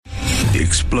The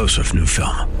explosive new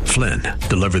film, Flynn,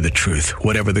 deliver the truth,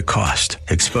 whatever the cost,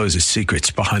 exposes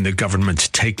secrets behind the government's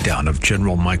takedown of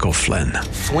General Michael Flynn.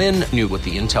 Flynn knew what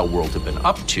the intel world had been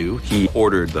up to. He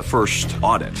ordered the first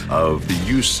audit of the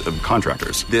use of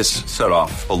contractors. This set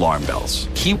off alarm bells.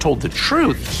 He told the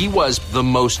truth. He was the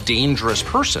most dangerous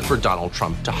person for Donald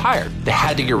Trump to hire. They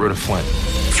had to get rid of Flynn.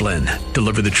 Flynn,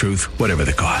 deliver the truth, whatever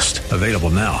the cost. Available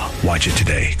now. Watch it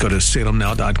today. Go to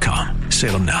salemnow.com.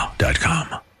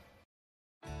 salemnow.com.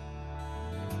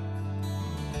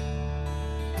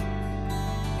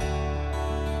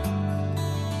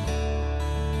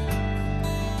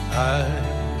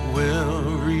 I will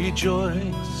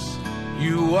rejoice.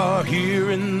 You are here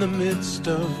in the midst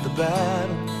of the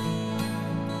battle.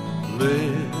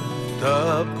 Lift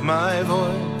up my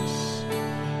voice.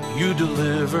 You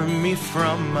deliver me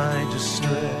from my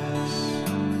distress.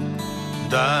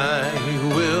 And I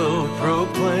will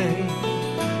proclaim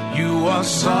you are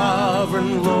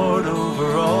sovereign, Lord,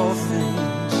 over all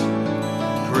things.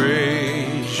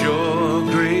 Praise your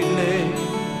great name.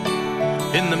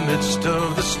 In the midst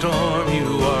of the storm, you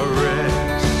are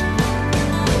rest.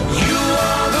 You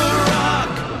are the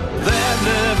rock that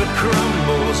never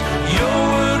crumbles. Your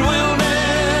word will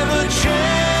never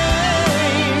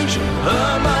change.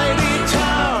 A mighty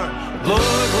tower,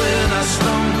 Lord, when I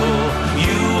stumble,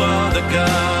 you are the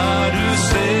God who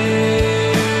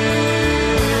saves.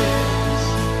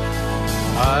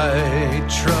 I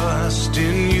trust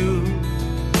in you,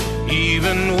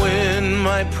 even when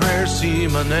my prayers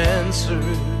seem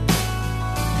unanswered.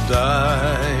 And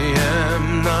I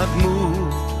am not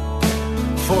moved,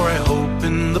 for I hope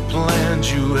in the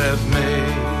plans you have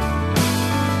made.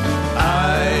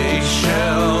 I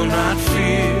shall not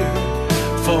fear,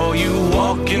 for you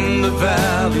walk in the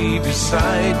valley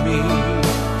beside me.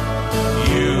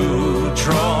 You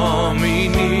draw me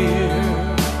near,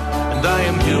 and I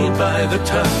am healed by the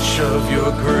touch of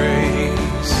your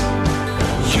grace.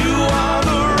 You are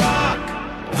the rock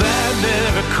that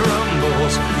never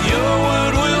crumbles. Your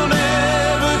word will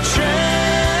never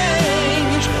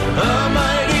change. A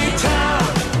mighty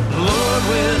tower, Lord,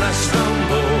 when I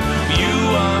stumble, you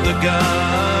are the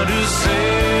God who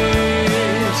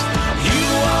saves. You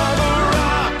are the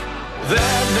rock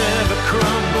that never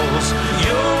crumbles.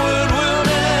 Your word will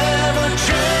never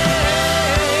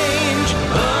change.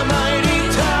 A mighty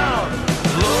tower,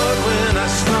 Lord, when I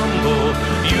stumble,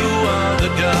 you are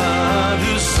the God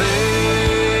who saves.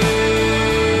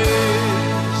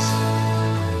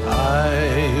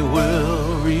 I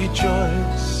will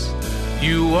rejoice.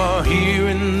 You are here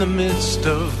in the midst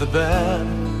of the battle.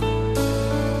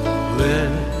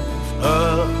 Lift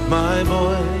up my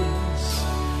voice.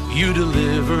 You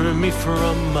deliver me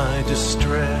from my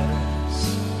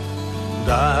distress.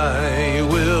 And I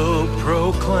will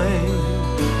proclaim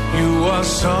you are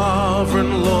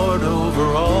sovereign, Lord,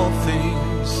 over all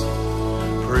things.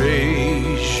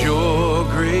 Praise your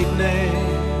great name.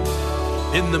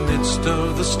 In the midst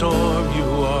of the storm, you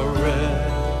are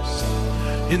rest.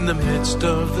 In the midst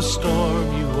of the storm,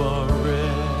 you are rest.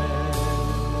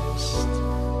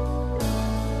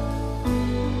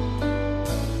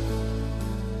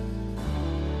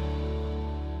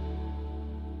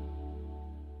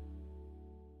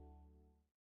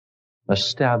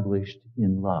 Established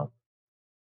in love.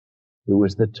 It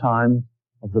was the time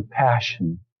of the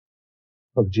passion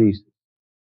of Jesus.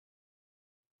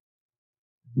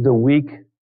 The week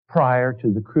prior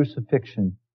to the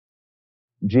crucifixion,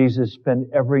 Jesus spent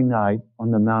every night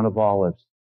on the Mount of Olives.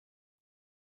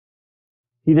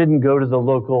 He didn't go to the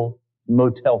local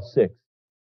Motel 6.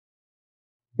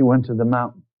 He went to the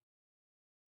mountain.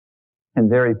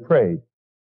 And there he prayed.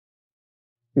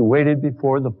 He waited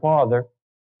before the Father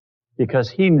because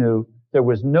he knew there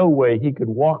was no way he could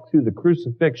walk through the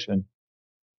crucifixion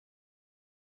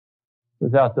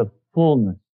without the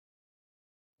fullness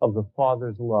of the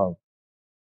Father's love.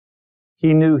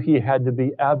 He knew he had to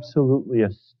be absolutely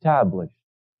established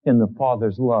in the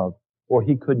Father's love, or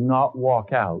he could not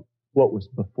walk out what was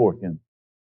before him.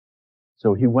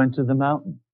 So he went to the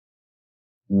mountain.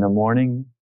 In the morning,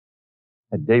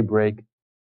 at daybreak,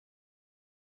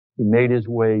 he made his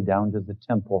way down to the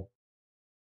temple.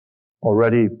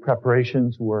 Already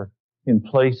preparations were in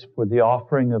place for the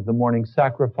offering of the morning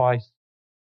sacrifice.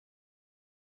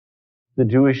 The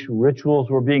Jewish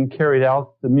rituals were being carried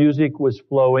out. The music was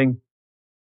flowing.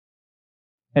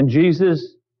 And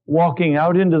Jesus, walking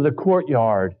out into the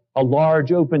courtyard, a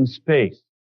large open space,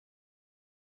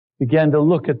 began to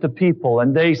look at the people,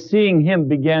 and they, seeing him,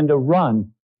 began to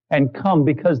run and come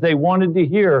because they wanted to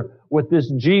hear what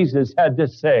this Jesus had to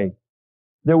say.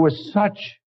 There was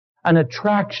such an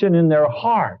attraction in their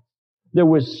heart There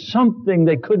was something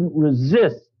they couldn't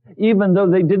resist. Even though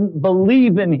they didn't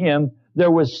believe in him,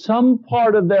 there was some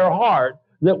part of their heart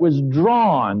that was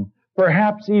drawn,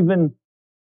 perhaps even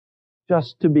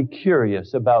just to be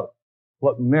curious about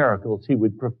what miracles he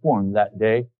would perform that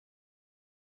day.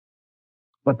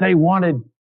 But they wanted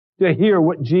to hear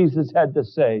what Jesus had to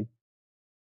say.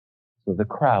 So the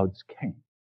crowds came,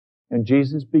 and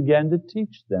Jesus began to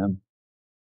teach them.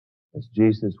 As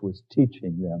Jesus was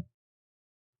teaching them,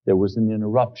 there was an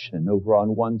interruption over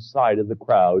on one side of the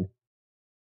crowd.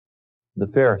 The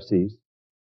Pharisees,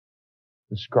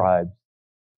 the scribes,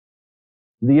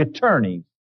 the attorneys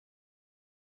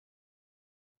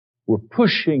were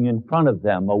pushing in front of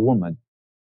them a woman,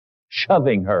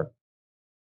 shoving her.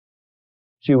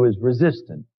 She was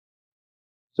resistant,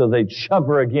 so they'd shove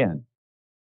her again.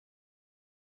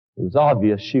 It was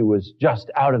obvious she was just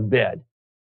out of bed,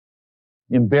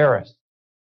 embarrassed,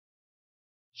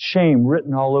 shame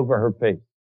written all over her face,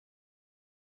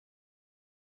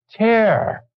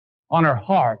 terror on her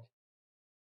heart.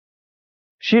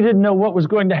 She didn't know what was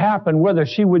going to happen, whether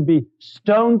she would be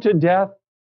stoned to death,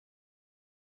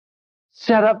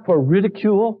 set up for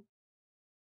ridicule.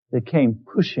 They came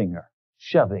pushing her,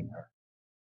 shoving her.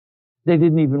 They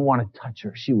didn't even want to touch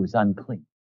her. She was unclean.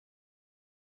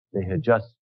 They had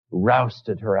just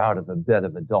rousted her out of a bed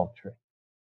of adultery.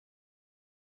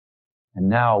 And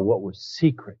now what was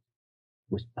secret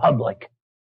was public.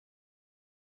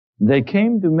 They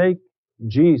came to make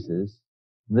Jesus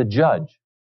the judge,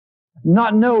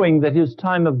 not knowing that his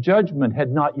time of judgment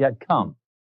had not yet come.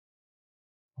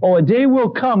 Oh, a day will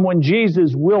come when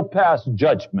Jesus will pass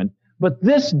judgment, but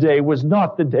this day was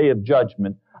not the day of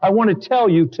judgment. I want to tell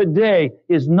you, today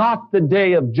is not the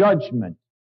day of judgment.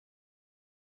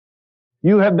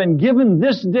 You have been given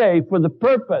this day for the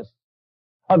purpose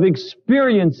of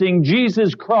experiencing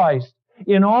Jesus Christ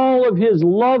in all of his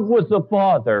love with the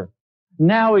Father,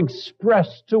 now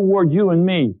expressed toward you and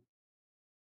me.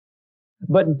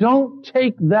 But don't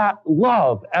take that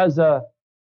love as a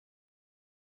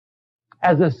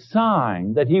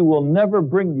sign that he will never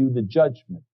bring you to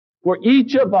judgment. For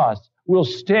each of us will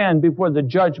stand before the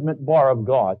judgment bar of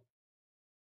God.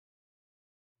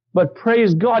 But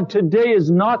praise God, today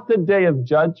is not the day of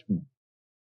judgment.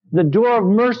 The door of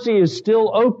mercy is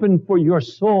still open for your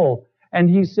soul. And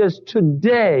he says,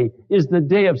 today is the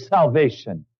day of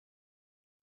salvation.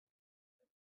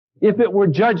 If it were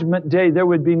judgment day, there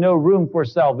would be no room for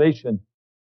salvation.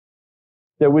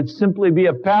 There would simply be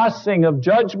a passing of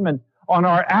judgment on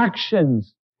our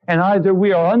actions. And either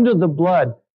we are under the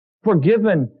blood,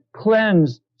 forgiven,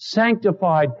 cleansed,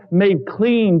 sanctified, made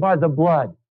clean by the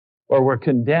blood, or we're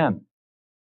condemned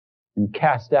and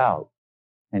cast out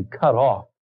and cut off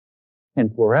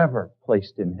and forever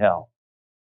placed in hell.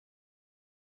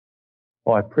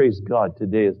 Oh, I praise God,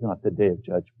 today is not the day of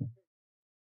judgment.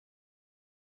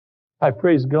 I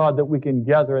praise God that we can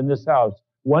gather in this house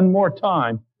one more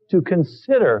time to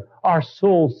consider our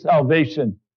soul's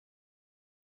salvation.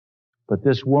 But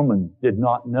this woman did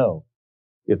not know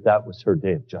if that was her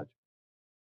day of judgment.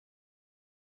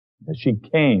 As she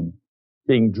came,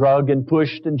 being dragged and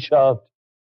pushed and shoved,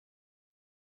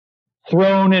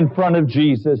 thrown in front of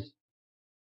Jesus.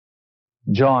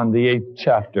 John, the 8th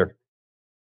chapter.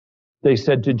 They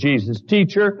said to Jesus,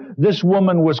 "Teacher, this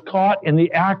woman was caught in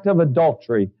the act of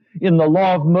adultery. In the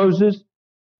law of Moses,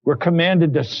 we're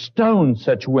commanded to stone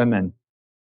such women.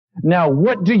 Now,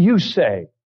 what do you say?"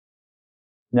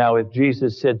 Now, if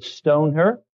Jesus said stone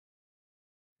her,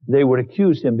 they would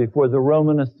accuse him before the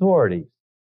Roman authorities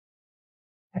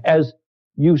as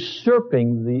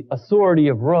usurping the authority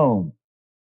of Rome.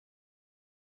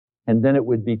 And then it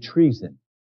would be treason,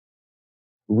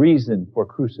 reason for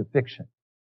crucifixion.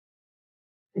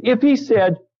 If he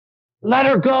said, "Let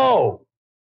her go,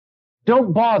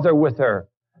 don't bother with her,"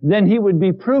 then he would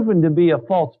be proven to be a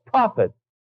false prophet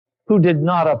who did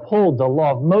not uphold the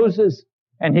law of Moses,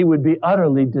 and he would be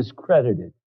utterly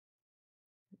discredited.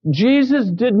 Jesus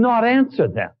did not answer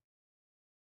them.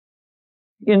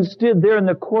 Instead, there in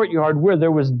the courtyard where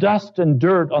there was dust and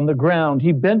dirt on the ground,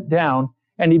 he bent down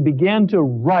and he began to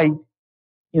write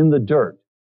in the dirt.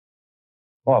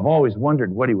 Oh, I've always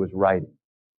wondered what he was writing.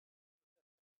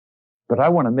 But I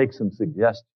want to make some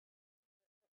suggestions.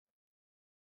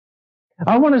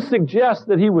 I want to suggest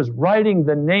that he was writing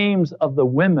the names of the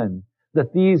women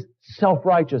that these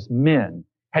self-righteous men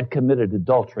had committed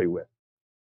adultery with.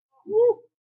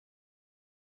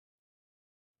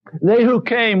 They who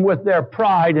came with their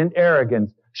pride and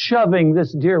arrogance, shoving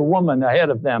this dear woman ahead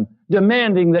of them,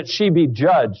 demanding that she be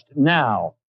judged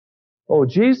now. Oh,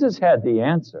 Jesus had the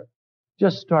answer.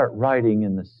 Just start writing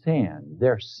in the sand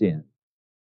their sin.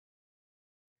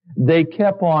 They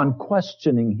kept on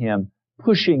questioning him,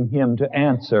 pushing him to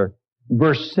answer.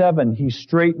 Verse 7, he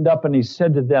straightened up and he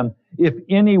said to them, if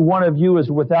any one of you is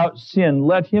without sin,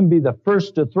 let him be the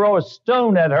first to throw a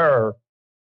stone at her.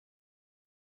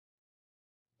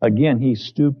 Again, he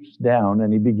stoops down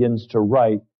and he begins to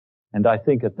write. And I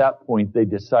think at that point they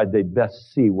decide they'd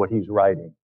best see what he's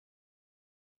writing.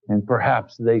 And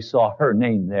perhaps they saw her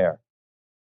name there.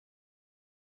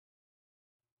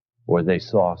 Or they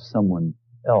saw someone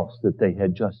else that they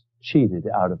had just cheated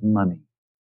out of money.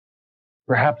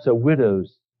 Perhaps a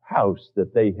widow's house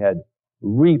that they had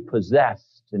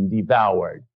repossessed and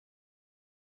devoured.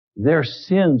 Their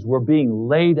sins were being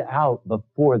laid out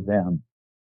before them.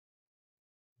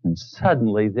 And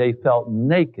suddenly they felt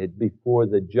naked before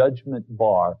the judgment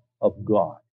bar of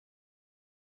God.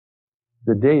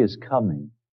 The day is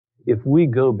coming. If we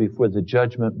go before the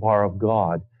judgment bar of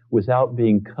God without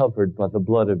being covered by the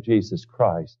blood of Jesus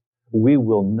Christ, we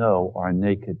will know our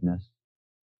nakedness.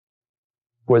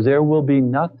 For there will be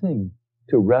nothing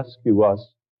to rescue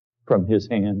us from His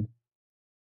hand.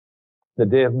 The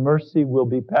day of mercy will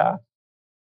be past.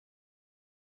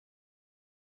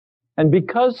 And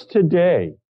because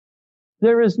today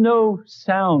there is no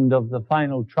sound of the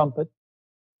final trumpet,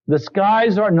 the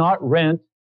skies are not rent,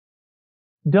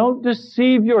 don't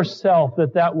deceive yourself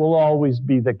that will always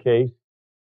be the case.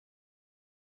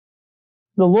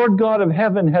 The Lord God of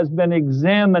heaven has been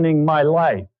examining my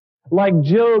life. Like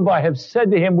Job, I have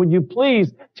said to Him, would you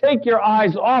please take your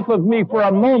eyes off of me for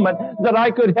a moment that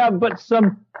I could have but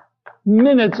some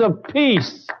minutes of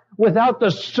peace without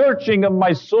the searching of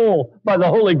my soul by the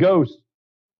Holy Ghost.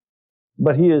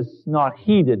 But He has not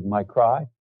heeded my cry.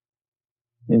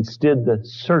 Instead, the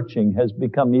searching has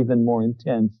become even more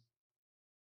intense.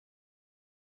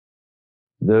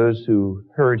 Those who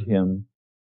heard Him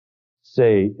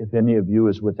say, if any of you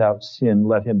is without sin,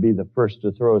 let him be the first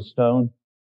to throw a stone.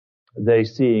 They,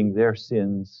 seeing their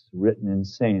sins written in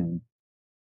sand,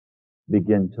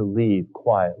 begin to leave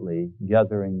quietly,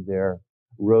 gathering their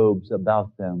robes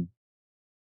about them.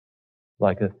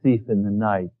 Like a thief in the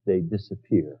night, they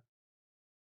disappear.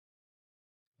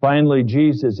 Finally,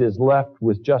 Jesus is left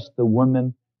with just the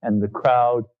women and the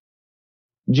crowd.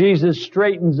 Jesus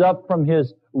straightens up from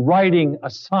His writing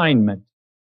assignment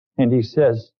and He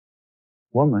says,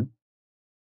 woman,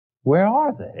 where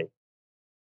are they?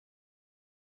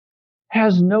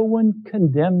 Has no one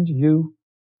condemned you?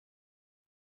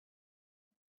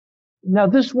 Now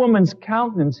this woman's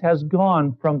countenance has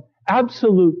gone from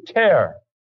absolute terror,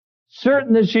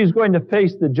 certain that she's going to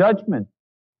face the judgment,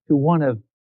 to one of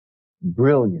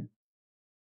brilliance,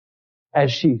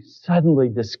 as she suddenly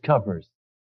discovers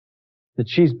that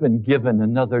she's been given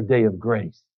another day of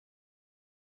grace.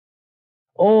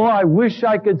 Oh, I wish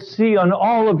I could see on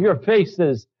all of your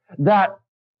faces that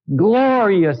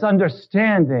glorious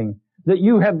understanding that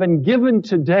you have been given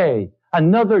today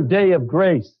another day of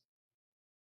grace.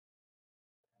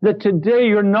 That today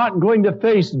you're not going to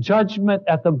face judgment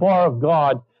at the bar of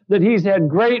God. That He's had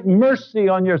great mercy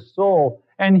on your soul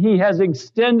and He has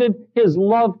extended His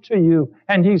love to you.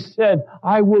 And He said,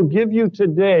 I will give you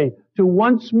today to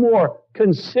once more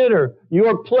consider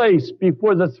your place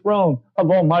before the throne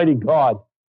of Almighty God.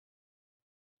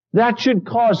 That should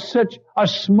cause such a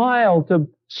smile to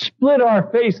split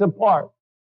our face apart.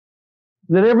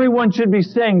 That everyone should be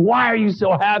saying, why are you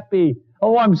so happy?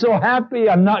 Oh, I'm so happy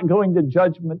I'm not going to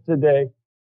judgment today.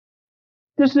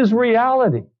 This is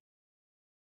reality.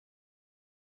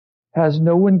 Has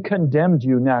no one condemned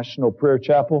you, National Prayer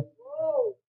Chapel?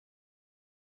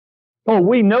 Oh,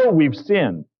 we know we've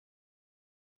sinned.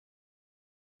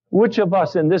 Which of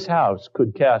us in this house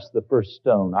could cast the first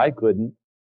stone? I couldn't.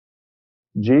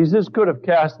 Jesus could have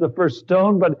cast the first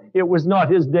stone, but it was not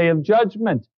His day of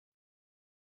judgment.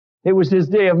 It was His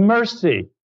day of mercy.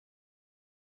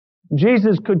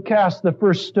 Jesus could cast the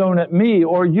first stone at me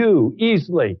or you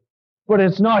easily, but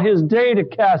it's not His day to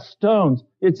cast stones.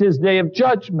 It's His day of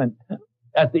judgment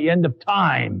at the end of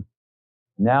time.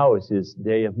 Now is His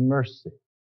day of mercy.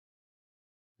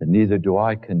 And neither do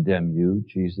I condemn you,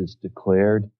 Jesus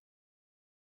declared.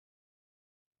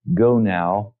 Go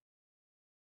now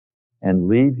and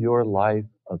leave your life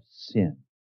of sin.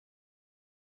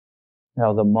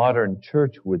 Now the modern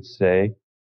church would say,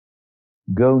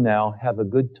 go now, have a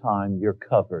good time, you're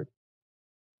covered.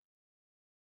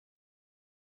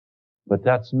 But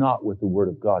that's not what the Word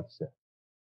of God says.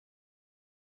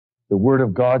 The Word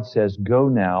of God says, go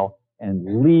now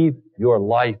and leave your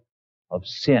life of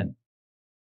sin.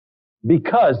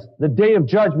 Because the day of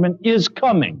judgment is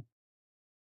coming.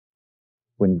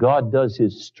 When God does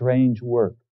His strange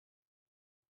work.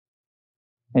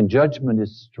 And judgment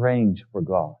is strange for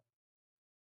God.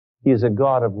 He is a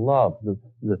God of love.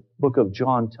 The book of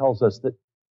John tells us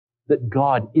that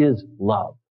God is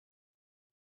love.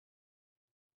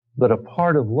 But a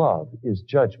part of love is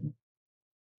judgment.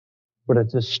 But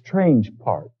it's a strange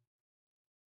part.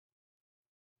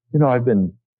 You know, I've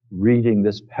been reading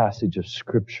this passage of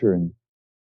Scripture and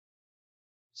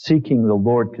seeking the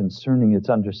Lord concerning its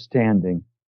understanding.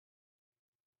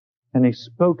 And He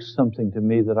spoke something to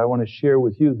me that I want to share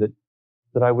with you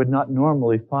that I would not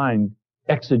normally find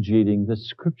exegeting this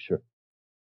Scripture.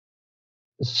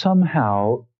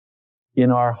 Somehow,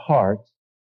 in our hearts,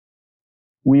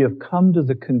 we have come to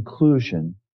the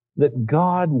conclusion that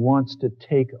God wants to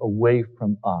take away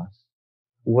from us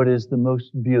what is the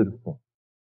most beautiful.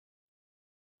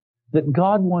 That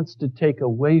God wants to take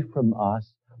away from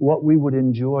us what we would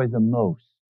enjoy the most.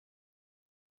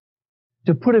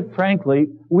 To put it frankly,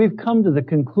 we've come to the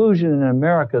conclusion in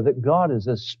America that God is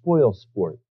a spoil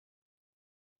sport.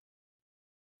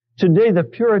 Today, the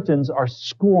Puritans are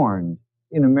scorned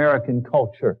in American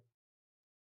culture.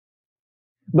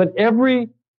 But every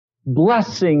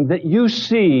blessing that you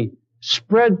see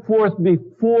spread forth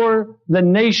before the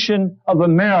nation of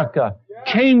America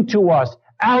came to us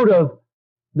out of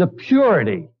the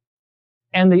purity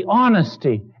and the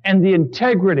honesty and the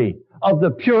integrity of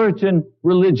the Puritan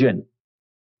religion.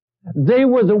 They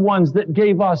were the ones that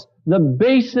gave us the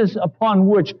basis upon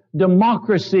which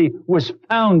democracy was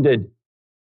founded.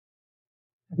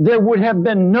 There would have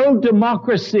been no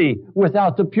democracy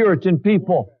without the Puritan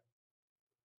people.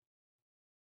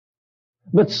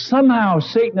 But somehow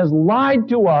Satan has lied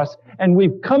to us, and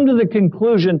we've come to the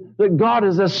conclusion that God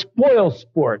is a spoil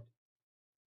sport.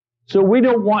 So we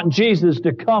don't want Jesus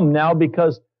to come now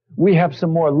because we have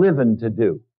some more living to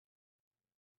do.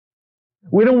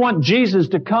 We don't want Jesus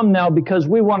to come now because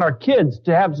we want our kids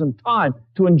to have some time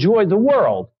to enjoy the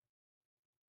world.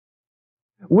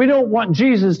 We don't want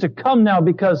Jesus to come now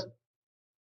because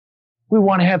we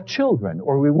want to have children,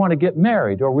 or we want to get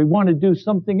married, or we want to do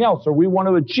something else, or we want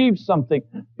to achieve something,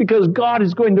 because God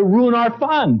is going to ruin our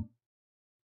fun.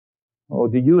 Oh,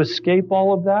 do you escape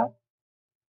all of that?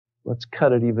 Let's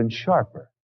cut it even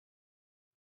sharper.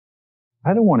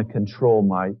 I don't want to control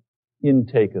my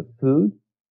intake of food.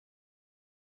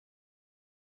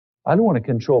 I don't want to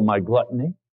control my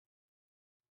gluttony,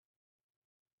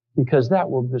 because that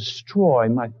will destroy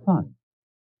my fun.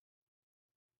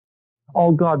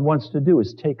 All God wants to do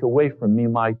is take away from me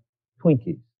my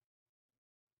Twinkies,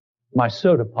 my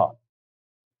soda pop.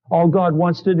 All God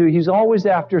wants to do, He's always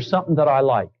after something that I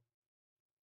like.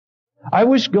 I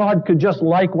wish God could just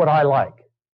like what I like.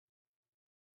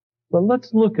 But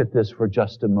let's look at this for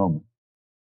just a moment.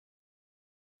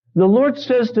 The Lord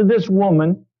says to this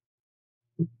woman,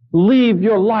 leave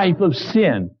your life of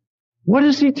sin. What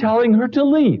is He telling her to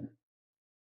leave?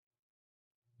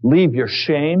 Leave your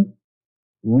shame.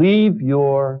 Leave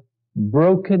your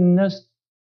brokenness.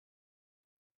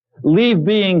 Leave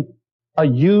being a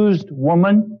used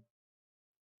woman.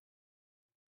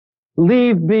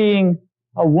 Leave being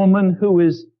a woman who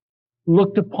is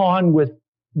looked upon with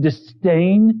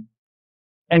disdain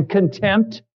and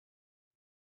contempt.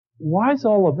 Why is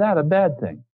all of that a bad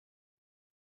thing?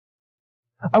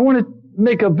 I want to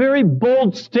make a very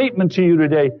bold statement to you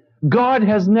today. God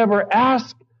has never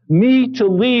asked me to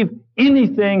leave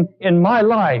anything in my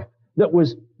life that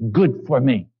was good for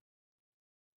me.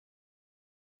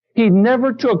 He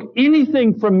never took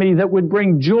anything from me that would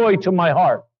bring joy to my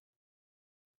heart.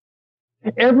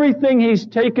 Everything He's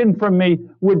taken from me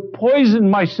would poison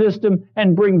my system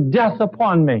and bring death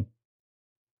upon me.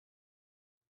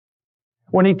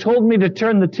 When He told me to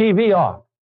turn the TV off,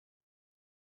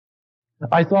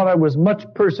 I thought I was much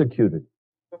persecuted.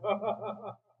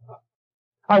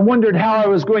 I wondered how I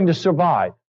was going to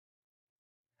survive.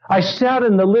 I sat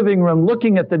in the living room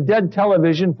looking at the dead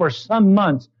television for some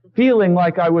months, feeling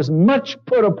like I was much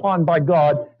put upon by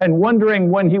God and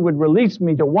wondering when He would release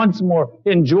me to once more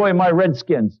enjoy my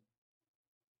Redskins.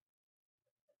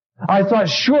 I thought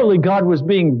surely God was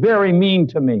being very mean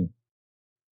to me.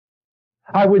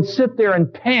 I would sit there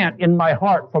and pant in my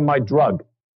heart for my drug.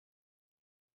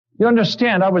 You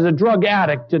understand, I was a drug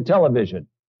addict to television.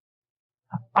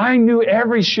 I knew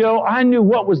every show. I knew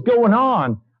what was going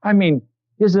on. I mean,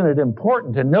 isn't it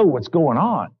important to know what's going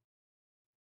on?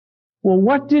 Well,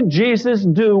 what did Jesus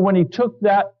do when He took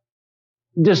that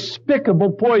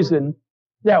despicable poison,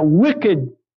 that wicked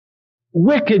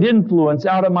influence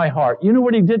out of my heart? You know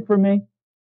what He did for me?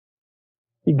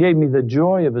 He gave me the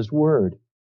joy of His Word.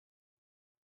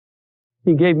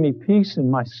 He gave me peace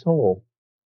in my soul.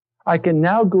 I can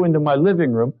now go into my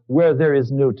living room where there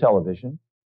is no television,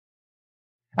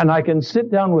 and I can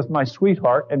sit down with my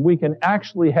sweetheart and we can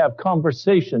actually have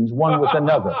conversations one with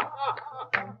another.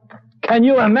 Can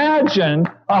you imagine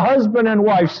a husband and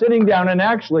wife sitting down and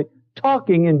actually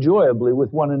talking enjoyably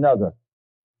with one another?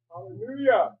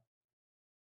 Hallelujah.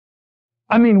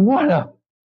 I mean, what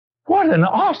an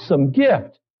awesome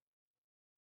gift.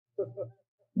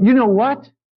 You know what?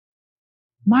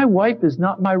 My wife is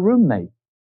not my roommate.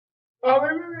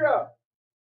 Hallelujah.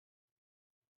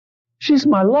 She's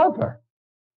my lover.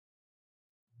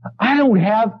 I don't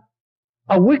have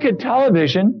a wicked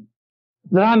television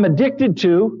that I'm addicted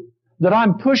to, that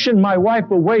I'm pushing my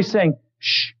wife away saying,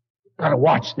 shh, gotta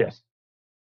watch this.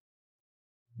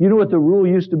 You know what the rule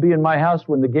used to be in my house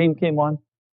when the game came on?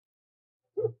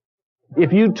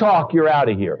 If you talk, you're out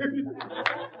of here.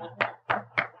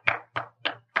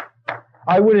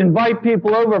 I would invite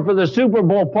people over for the Super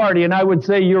Bowl party and I would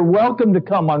say, you're welcome to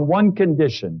come on one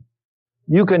condition.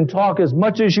 You can talk as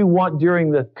much as you want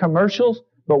during the commercials,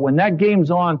 but when that game's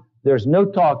on, there's no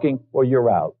talking or you're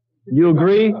out. You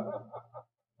agree?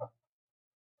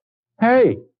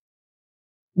 Hey,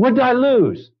 what did I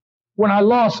lose when I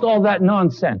lost all that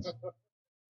nonsense?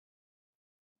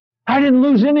 I didn't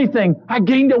lose anything. I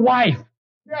gained a wife.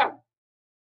 Yeah.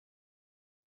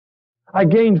 I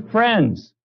gained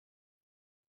friends.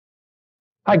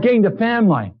 I gained a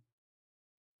family.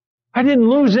 I didn't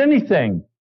lose anything.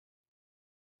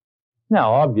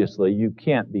 Now, obviously, you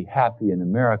can't be happy in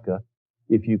America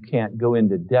if you can't go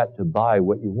into debt to buy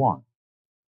what you want.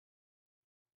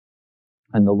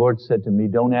 And the Lord said to me,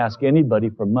 don't ask anybody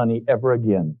for money ever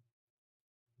again.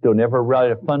 Don't ever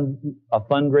write a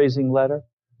fundraising letter.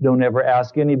 Don't ever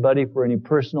ask anybody for any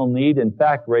personal need. In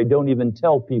fact, Ray, don't even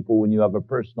tell people when you have a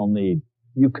personal need.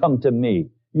 You come to me.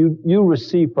 You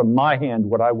receive from my hand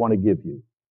what I want to give you.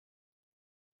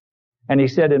 And he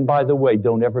said, and by the way,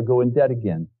 don't ever go in debt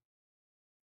again.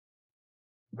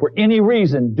 For any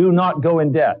reason, do not go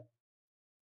in debt.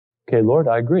 Okay, Lord,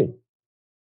 I agree.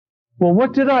 Well,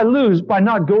 what did I lose by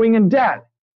not going in debt?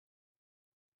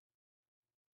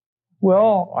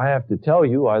 Well, I have to tell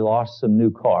you, I lost some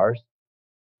new cars.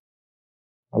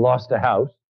 I lost a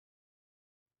house.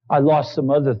 I lost some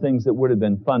other things that would have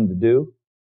been fun to do.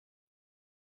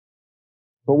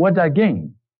 But what did I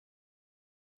gain?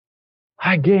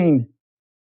 I gained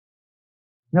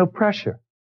no pressure.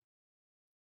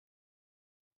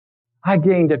 I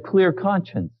gained a clear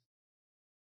conscience.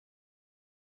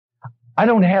 I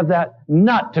don't have that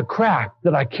nut to crack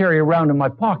that I carry around in my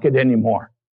pocket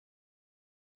anymore.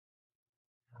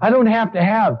 I don't have to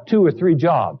have 2 or 3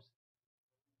 jobs.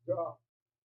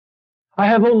 I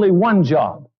have only one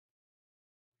job.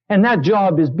 And that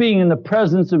job is being in the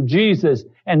presence of Jesus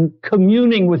and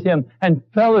communing with Him and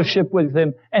fellowship with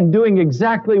Him and doing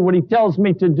exactly what He tells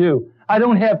me to do. I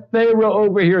don't have Pharaoh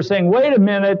over here saying, wait a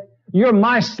minute, you're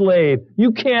my slave.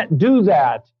 You can't do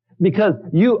that because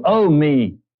you owe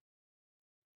me.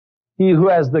 He who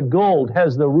has the gold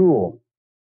has the rule.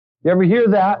 You ever hear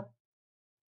that?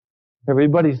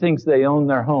 Everybody thinks they own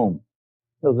their home.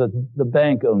 So the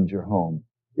bank owns your home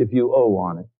if you owe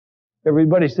on it.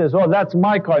 Everybody says, oh, that's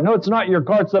my car. No, it's not your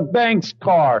car. It's the bank's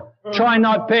car. Try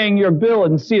not paying your bill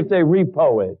and see if they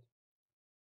repo it.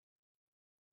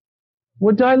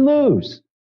 What did I lose?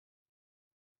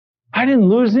 I didn't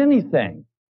lose anything.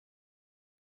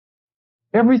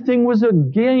 Everything was a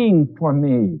gain for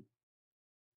me.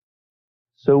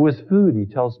 So with food, he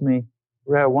tells me,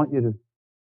 Ray, I want you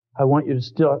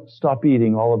to stop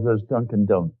eating all of those Dunkin'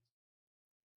 Donuts.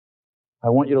 I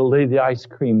want you to lay the ice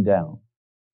cream down.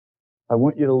 I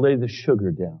want you to lay the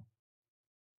sugar down.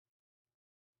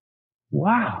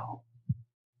 Wow.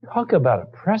 Talk about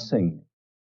oppressing.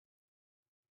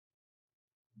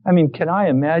 I mean, can I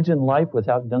imagine life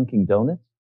without Dunkin' Donuts?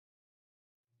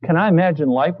 Can I imagine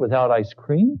life without ice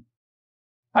cream?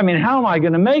 I mean, how am I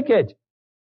going to make it?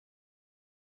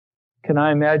 Can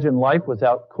I imagine life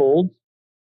without colds?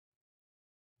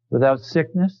 Without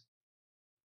sickness?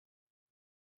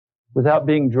 Without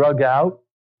being drug out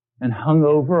and hung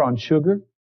over on sugar?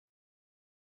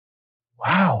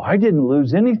 Wow, I didn't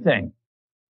lose anything.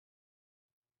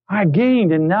 I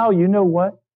gained, and now you know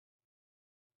what?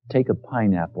 Take a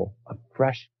pineapple, a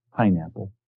fresh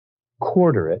pineapple,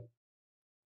 quarter it,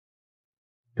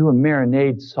 do a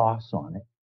marinade sauce on it,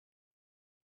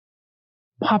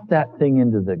 pop that thing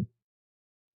into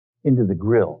the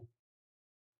grill.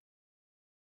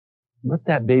 Let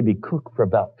that baby cook for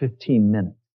about 15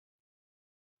 minutes.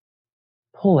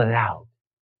 Pull it out.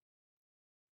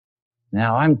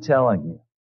 Now I'm telling you,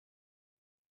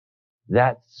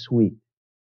 that's sweet.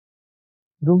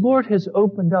 The Lord has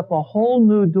opened up a whole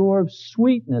new door of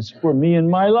sweetness for me in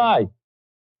my life.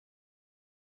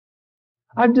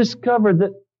 I've discovered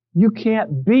that you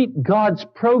can't beat God's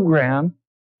program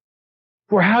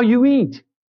for how you eat.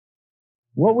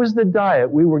 What was the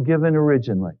diet we were given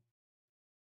originally?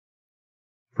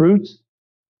 Fruits,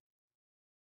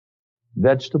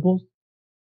 vegetables,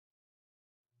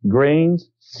 grains,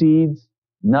 seeds,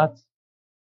 nuts.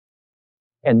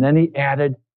 And then he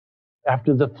added,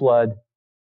 after the flood,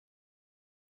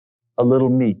 a little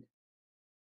meat.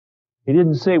 He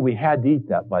didn't say we had to eat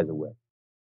that, by the way.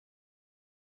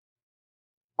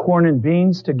 Corn and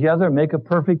beans together make a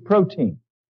perfect protein.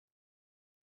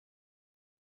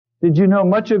 Did you know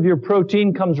much of your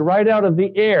protein comes right out of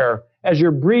the air as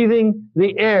you're breathing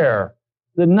the air?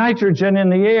 The nitrogen in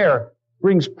the air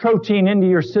brings protein into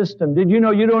your system. Did you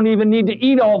know you don't even need to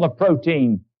eat all the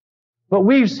protein? But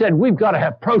we've said we've got to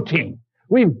have protein.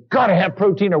 We've got to have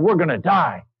protein or we're going to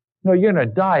die. No, you're going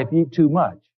to die if you eat too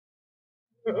much.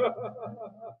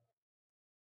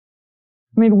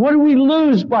 I mean, what do we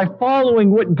lose by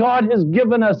following what God has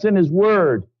given us in His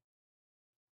Word?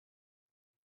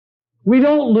 We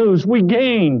don't lose, we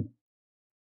gain.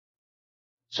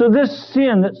 So this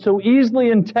sin that so easily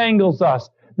entangles us,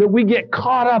 that we get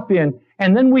caught up in,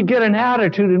 and then we get an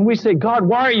attitude and we say, God,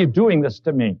 why are you doing this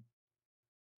to me?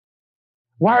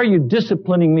 Why are you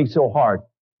disciplining me so hard?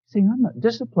 See, I'm not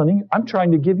disciplining. I'm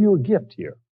trying to give you a gift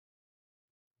here.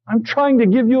 I'm trying to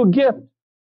give you a gift.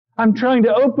 I'm trying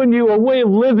to open you a way of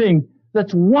living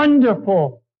that's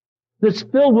wonderful, that's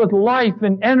filled with life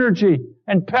and energy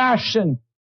and passion,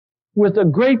 with a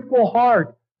grateful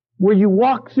heart, where you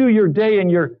walk through your day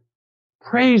and you're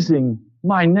praising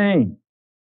my name.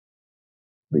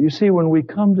 But you see, when we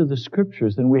come to the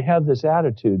Scriptures and we have this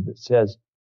attitude that says,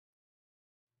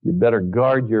 you better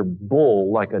guard your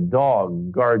bowl like a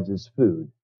dog guards his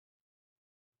food,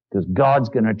 because God's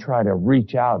going to try to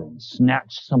reach out and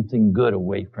snatch something good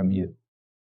away from you.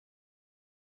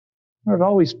 It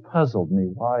always puzzled me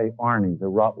why Arnie,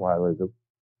 the Rottweiler that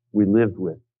we lived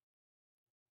with,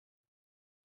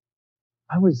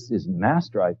 I was his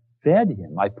master. I fed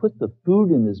him. I put the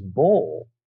food in his bowl.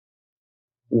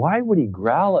 Why would he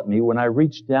growl at me when I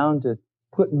reached down to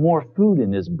put more food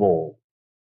in his bowl?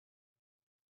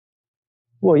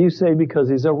 Well, you say because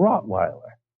he's a Rottweiler.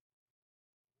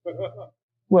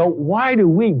 Well, why do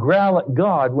we growl at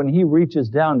God when He reaches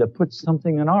down to put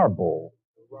something in our bowl?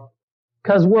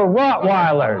 Because we're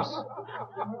Rottweilers.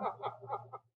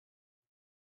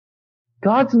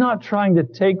 God's not trying to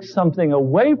take something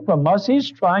away from us. He's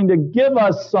trying to give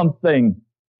us something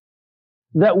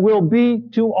that will be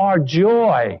to our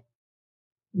joy,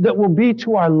 that will be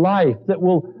to our life, that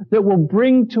will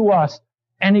bring to us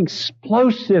an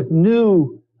explosive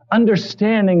new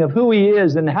understanding of who He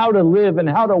is and how to live and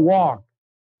how to walk.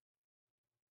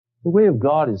 The way of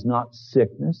God is not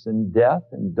sickness and death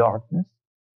and darkness.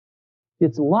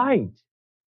 It's light.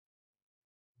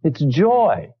 It's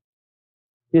joy.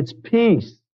 It's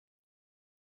peace.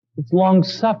 It's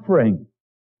long-suffering.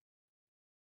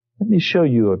 Let me show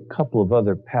you a couple of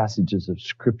other passages of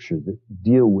Scripture that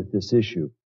deal with this issue.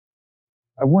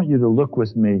 I want you to look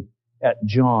with me at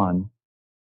John,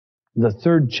 the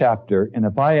 3rd chapter, and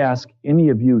if I ask any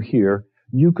of you here,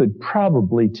 you could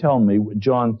probably tell me what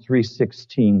John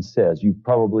 3:16 says. You've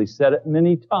probably said it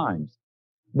many times.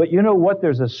 But you know what?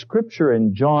 There's a scripture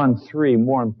in John 3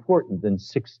 more important than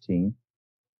 16.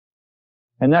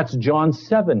 And that's John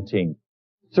 17,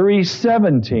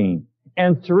 3:17,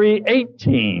 and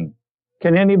 3:18.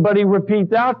 Can anybody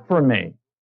repeat that for me?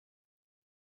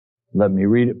 Let me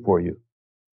read it for you.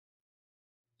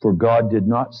 For God did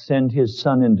not send His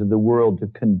Son into the world to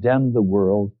condemn the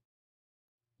world,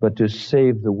 but to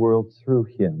save the world through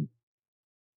Him.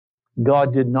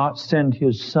 God did not send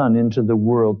His Son into the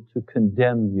world to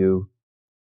condemn you,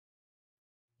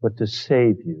 but to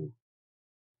save you.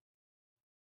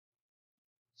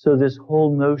 So this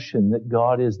whole notion that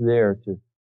God is there to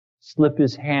slip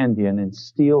His hand in and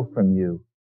steal from you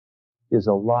is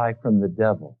a lie from the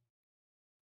devil.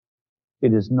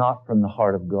 It is not from the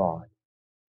heart of God.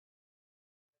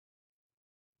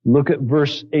 Look at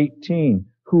verse 18.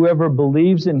 Whoever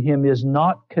believes in Him is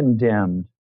not condemned,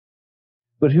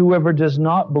 but whoever does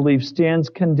not believe stands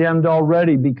condemned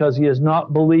already because he has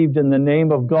not believed in the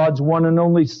name of God's one and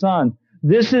only Son.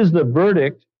 This is the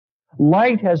verdict.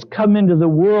 Light has come into the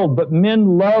world, but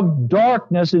men loved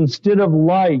darkness instead of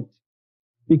light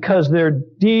because their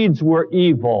deeds were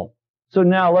evil. So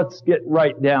now let's get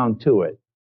right down to it.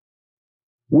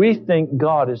 We think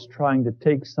God is trying to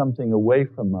take something away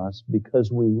from us because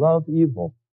we love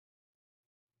evil.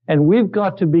 And we've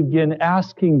got to begin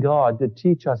asking God to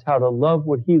teach us how to love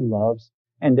what He loves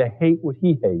and to hate what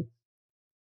He hates.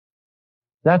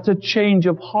 That's a change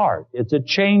of heart. It's a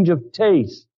change of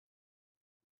taste.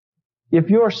 If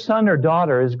your son or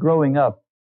daughter is growing up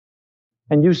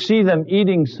and you see them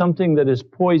eating something that is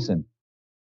poison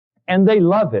and they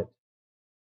love it,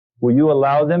 will you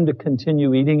allow them to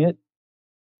continue eating it?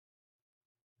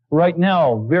 Right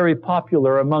now, very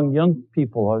popular among young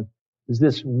people is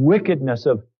this wickedness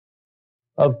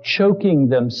of choking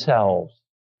themselves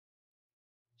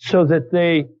so that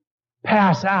they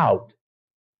pass out.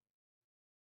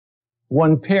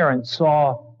 One parent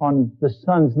saw on the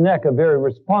son's neck, a very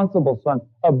responsible son,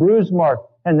 a bruise mark,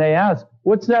 and they asked,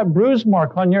 "What's that bruise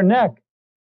mark on your neck?"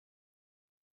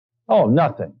 "Oh,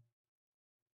 nothing."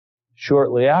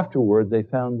 Shortly afterward, they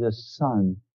found this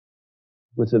son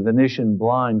with a Venetian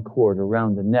blind cord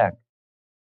around the neck,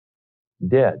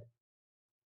 dead.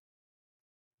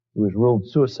 It was ruled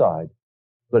suicide,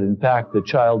 but in fact, the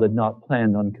child had not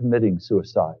planned on committing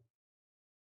suicide.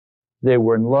 They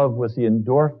were in love with the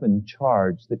endorphin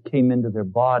charge that came into their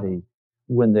body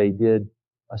when they did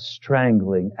a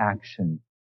strangling action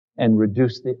and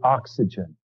reduced the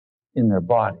oxygen in their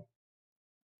body.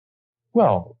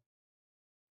 Well,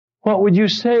 what would you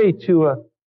say to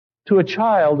a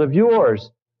child of yours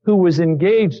who was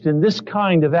engaged in this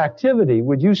kind of activity?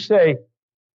 Would you say,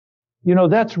 "You know,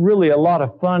 that's really a lot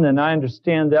of fun and I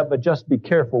understand that, but just be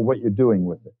careful what you're doing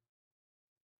with it.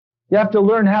 You have to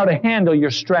learn how to handle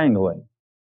your strangling"?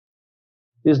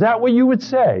 Is that what you would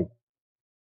say?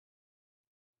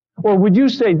 Or would you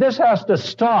say, "This has to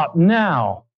stop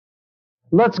now.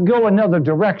 Let's go another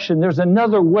direction. There's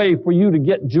another way for you to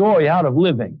get joy out of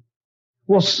living"?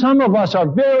 Well, some of us are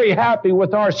very happy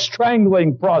with our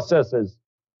strangling processes.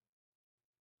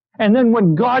 And then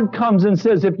when God comes and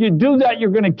says, "If you do that, you're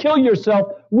going to kill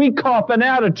yourself," we cop an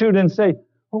attitude and say,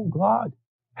 "Oh God,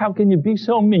 how can you be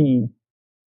so mean?"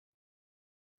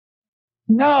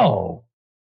 No.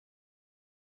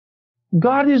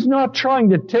 God is not trying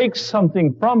to take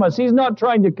something from us. He's not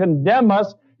trying to condemn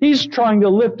us. He's trying to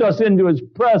lift us into His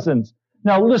presence.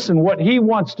 Now listen, what He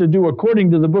wants to do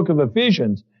according to the book of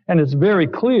Ephesians, and it's very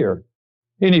clear.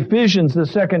 In Ephesians, the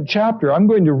 2nd chapter, I'm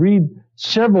going to read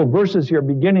several verses here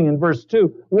beginning in verse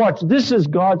 2. Watch, this is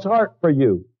God's heart for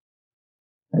you.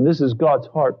 And this is God's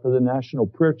heart for the National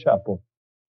Prayer Chapel.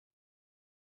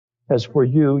 "As for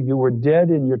you, you were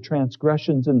dead in your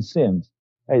transgressions and sins."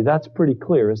 Hey, that's pretty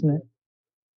clear, isn't it?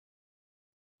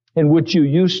 "In which you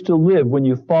used to live when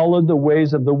you followed the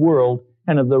ways of the world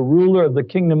and of the ruler of the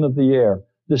kingdom of the air,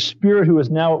 the spirit who is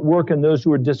now at work in those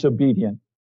who are disobedient.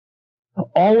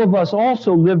 All of us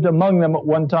also lived among them at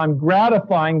one time,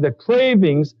 gratifying the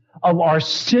cravings of our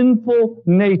sinful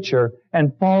nature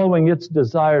and following its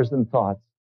desires and thoughts."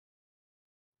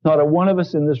 Not a one of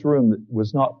us in this room that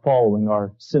was not following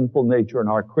our sinful nature and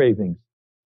our cravings.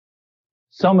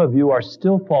 Some of you are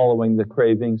still following the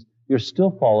cravings. You're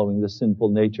still following the sinful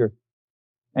nature,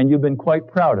 and you've been quite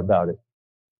proud about it.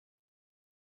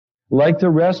 "Like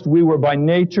the rest, we were by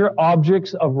nature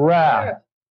objects of wrath.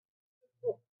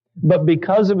 But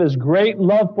because of His great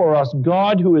love for us,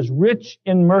 God, who is rich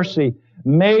in mercy,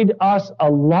 made us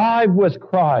alive with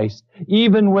Christ,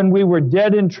 even when we were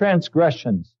dead in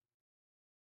transgressions.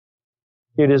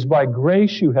 It is by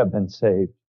grace you have been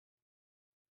saved.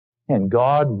 And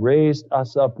God raised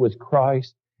us up with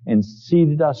Christ and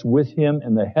seated us with Him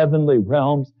in the heavenly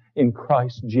realms in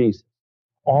Christ Jesus."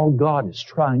 All God is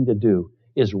trying to do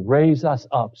is raise us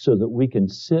up so that we can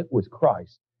sit with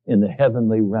Christ in the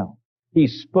heavenly realm.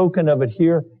 He's spoken of it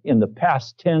here in the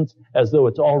past tense as though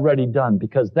it's already done,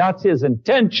 because that's His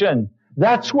intention.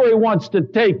 That's where He wants to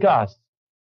take us.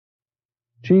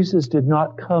 Jesus did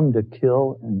not come to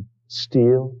kill and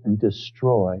steal and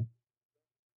destroy.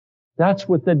 That's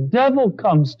what the devil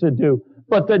comes to do.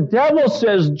 But the devil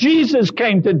says Jesus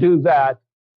came to do that.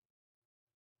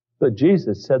 But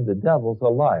Jesus said the devil's a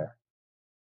liar.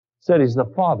 Said he's the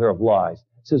father of lies.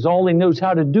 Says all he knows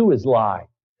how to do is lie.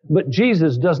 But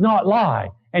Jesus does not lie.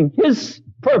 And His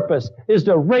purpose is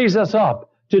to raise us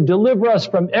up, to deliver us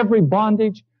from every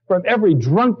bondage, from every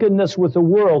drunkenness with the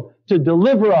world, to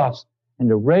deliver us and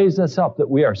to raise us up that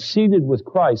we are seated with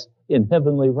Christ in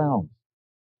heavenly realms.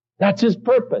 That's His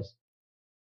purpose.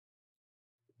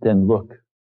 Then look,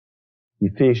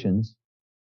 Ephesians,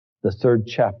 the 3rd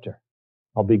chapter.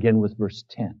 I'll begin with verse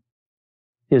 10.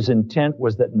 His intent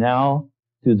was that now,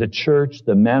 through the church,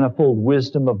 the manifold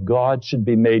wisdom of God should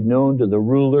be made known to the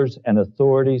rulers and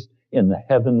authorities in the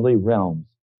heavenly realms.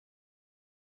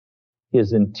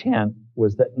 His intent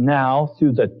was that now,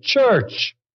 through the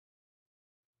church.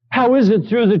 How is it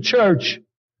through the church?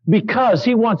 Because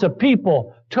He wants a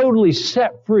people totally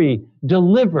set free,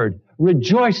 delivered,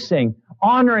 rejoicing,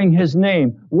 honoring His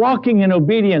name, walking in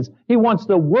obedience. He wants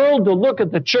the world to look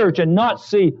at the church and not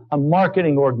see a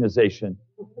marketing organization.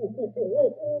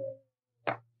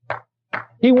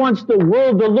 He wants the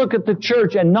world to look at the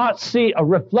church and not see a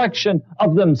reflection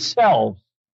of themselves.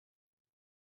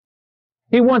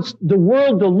 He wants the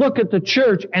world to look at the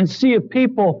church and see a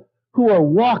people who are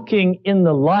walking in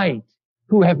the light,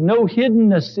 who have no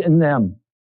hiddenness in them,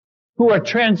 who are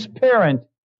transparent,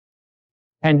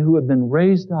 and who have been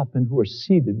raised up and who are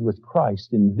seated with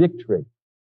Christ in victory.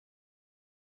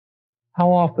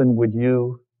 How often would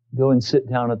you go and sit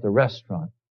down at the restaurant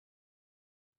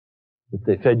if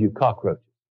they fed you cockroaches?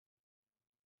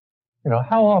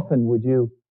 How often would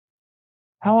you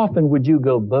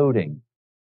go boating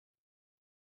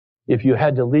if you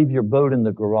had to leave your boat in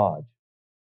the garage?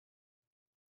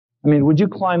 Would you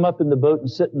climb up in the boat and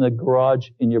sit in the garage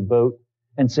in your boat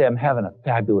and say, I'm having a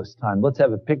fabulous time. Let's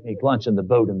have a picnic lunch in the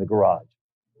boat in the garage.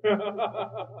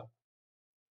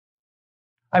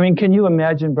 Can you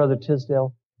imagine Brother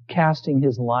Tisdale casting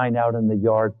his line out in the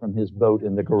yard from his boat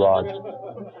in the garage,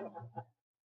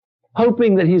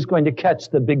 hoping that he's going to catch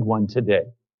the big one today?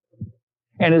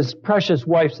 And his precious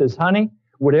wife says, honey,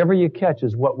 whatever you catch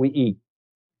is what we eat.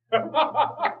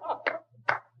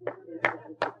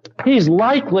 He's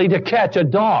likely to catch a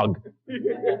dog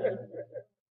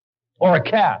or a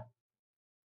cat.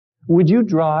 Would you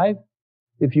drive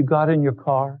if you got in your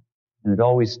car and it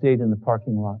always stayed in the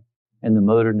parking lot and the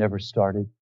motor never started?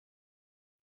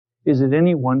 Is it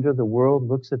any wonder the world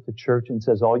looks at the church and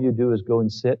says all you do is go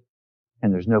and sit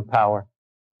and there's no power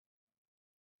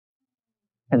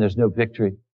and there's no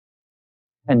victory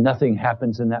and nothing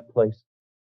happens in that place?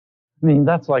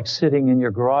 That's like sitting in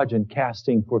your garage and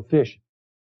casting for fish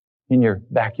in your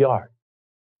backyard.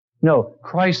 No,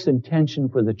 Christ's intention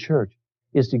for the church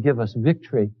is to give us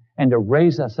victory and to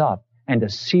raise us up and to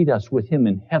seat us with Him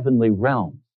in heavenly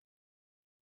realms.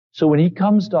 So when He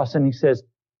comes to us and He says,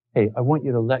 hey, I want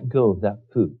you to let go of that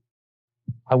food.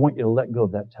 I want you to let go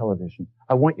of that television.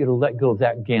 I want you to let go of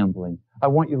that gambling. I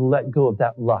want you to let go of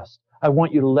that lust. I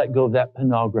want you to let go of that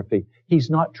pornography. He's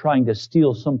not trying to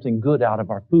steal something good out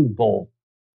of our food bowl.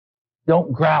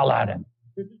 Don't growl at Him.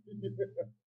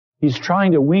 He's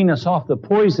trying to wean us off the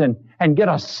poison and get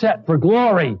us set for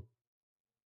glory.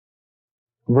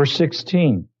 Verse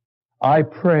 16, I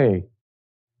pray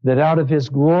that out of His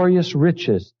glorious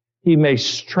riches He may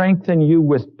strengthen you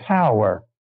with power.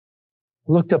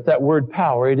 I looked up that word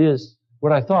power. It is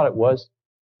what I thought it was.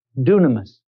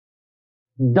 Dunamis.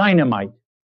 Dynamite.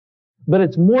 But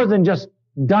it's more than just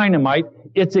dynamite.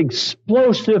 It's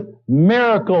explosive,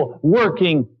 miracle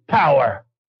working power.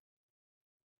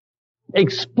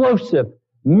 Explosive,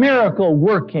 miracle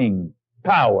working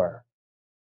power.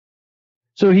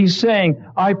 So He's saying,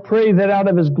 I pray that out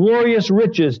of His glorious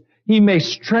riches He may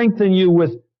strengthen you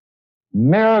with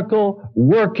miracle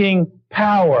working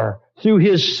power through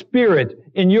His Spirit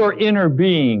in your inner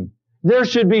being. There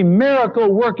should be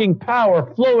miracle working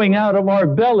power flowing out of our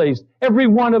bellies, every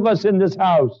one of us in this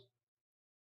house.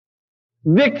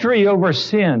 Victory over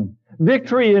sin.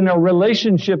 Victory in our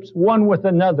relationships one with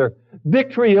another.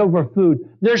 Victory over food.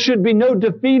 There should be no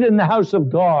defeat in the house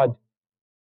of God.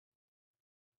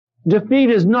 Defeat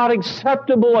is not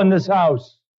acceptable in this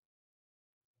house.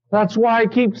 That's why I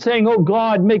keep saying, oh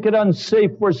God, make it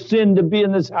unsafe for sin to be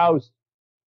in this house.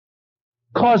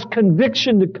 Cause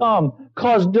conviction to come.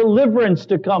 Cause deliverance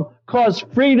to come. Cause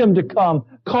freedom to come.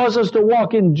 Cause us to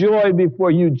walk in joy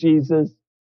before you, Jesus.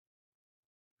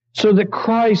 So that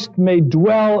Christ may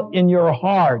dwell in your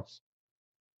hearts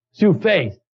through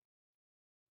faith.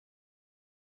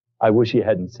 I wish He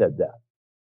hadn't said that.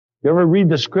 You ever read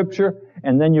the scripture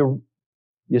and then you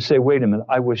say, wait a minute,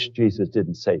 I wish Jesus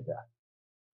didn't say that.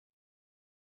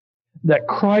 That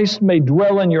Christ may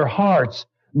dwell in your hearts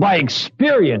by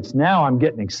experience. Now I'm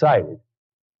getting excited.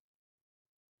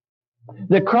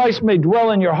 That Christ may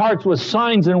dwell in your hearts with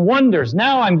signs and wonders.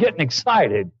 Now I'm getting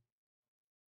excited.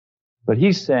 But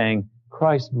He's saying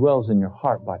Christ dwells in your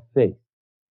heart by faith.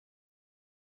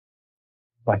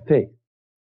 By faith.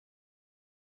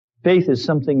 Faith is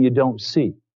something you don't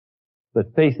see,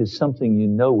 but faith is something you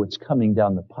know what's coming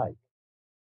down the pike.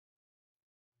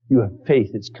 You have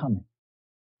faith it's coming.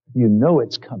 You know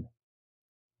it's coming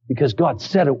because God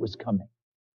said it was coming.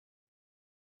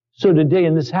 So today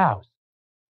in this house,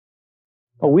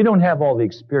 we don't have all the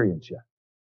experience yet.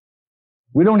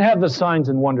 We don't have the signs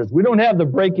and wonders. We don't have the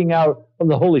breaking out of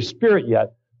the Holy Spirit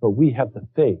yet, but we have the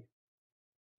faith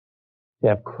to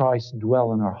have Christ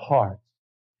dwell in our hearts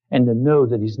and to know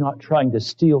that He's not trying to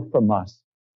steal from us,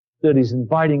 that He's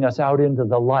inviting us out into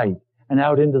the light and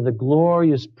out into the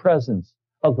glorious presence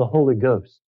of the Holy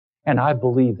Ghost. And I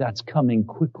believe that's coming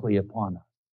quickly upon us.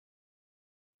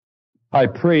 I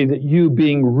pray that you,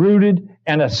 being rooted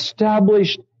and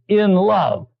established in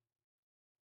love.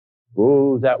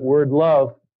 Oh, that word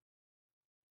love.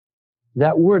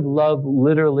 That word love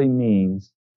literally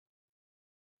means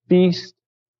feast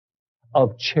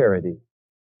of charity.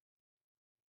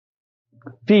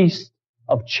 Feast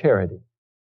of charity.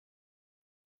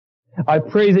 I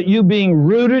pray that you, being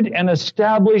rooted and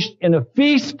established in a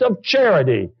feast of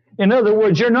charity. In other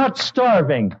words, you're not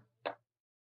starving.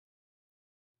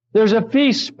 There's a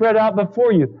feast spread out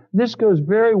before you. This goes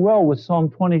very well with Psalm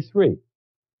 23.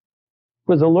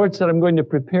 Where the Lord said, I'm going to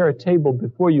prepare a table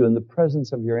before you in the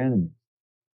presence of your enemies.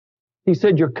 He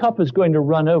said, your cup is going to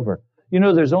run over. You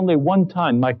know, there's only one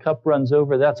time my cup runs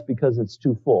over. That's because it's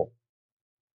too full.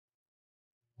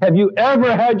 Have you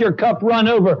ever had your cup run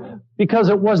over because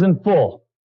it wasn't full?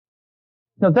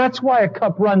 Now that's why a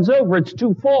cup runs over. It's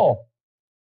too full.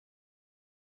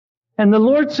 And the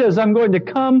Lord says, I'm going to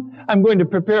come, I'm going to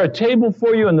prepare a table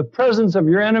for you in the presence of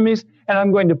your enemies, and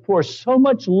I'm going to pour so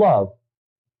much love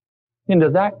into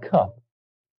that cup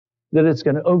that it's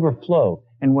going to overflow.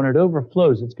 And when it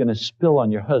overflows, it's going to spill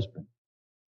on your husband.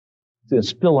 It's going to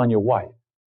spill on your wife.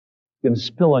 It's going to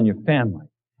spill on your family.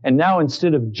 And now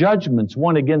instead of judgments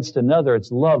one against another,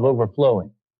 it's love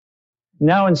overflowing.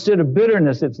 Now instead of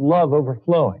bitterness, it's love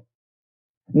overflowing.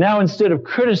 Now instead of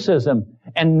criticism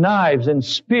and knives and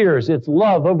spears, it's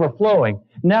love overflowing.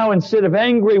 Now instead of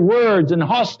angry words and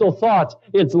hostile thoughts,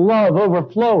 it's love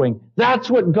overflowing. That's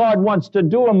what God wants to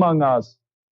do among us.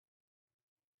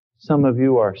 Some of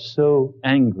you are so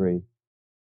angry,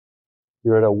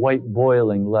 you're at a white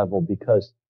boiling level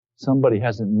because somebody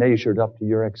hasn't measured up to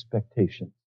your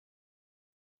expectations.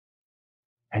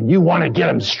 And you want to get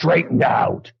them straightened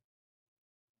out.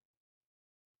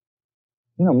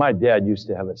 You know, my dad used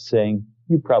to have a saying,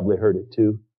 you probably heard it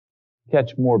too,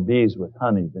 catch more bees with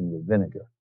honey than with vinegar.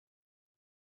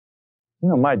 You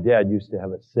know, my dad used to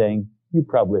have a saying, you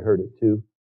probably heard it too,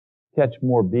 catch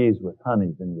more bees with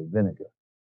honey than with vinegar.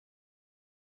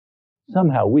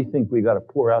 Somehow we think we got to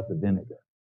pour out the vinegar.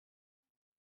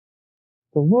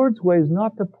 The Lord's way is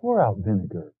not to pour out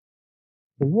vinegar.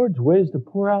 The Lord's way is to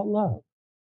pour out love.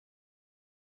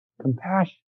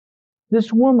 Compassion.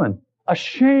 This woman,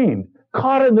 ashamed,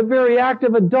 caught in the very act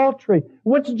of adultery.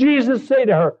 What's Jesus say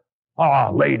to her?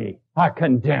 Ah, lady, I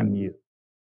condemn you.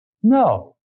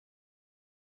 No.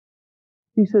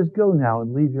 He says, go now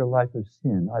and leave your life of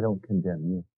sin. I don't condemn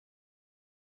you.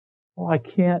 Oh, I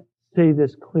can't say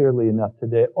this clearly enough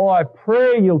today. Oh, I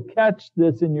pray you'll catch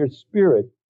this in your spirit.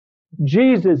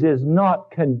 Jesus is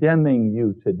not condemning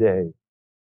you today.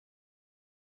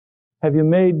 Have you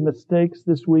made mistakes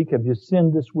this week? Have you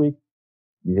sinned this week?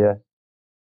 Yes.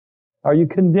 Are you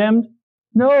condemned?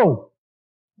 No.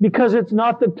 Because it's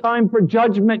not the time for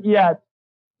judgment yet.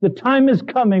 The time is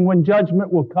coming when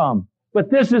judgment will come. But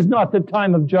this is not the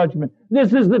time of judgment.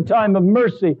 This is the time of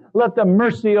mercy. Let the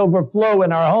mercy overflow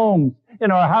in our homes,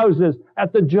 in our houses,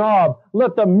 at the job.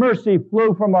 Let the mercy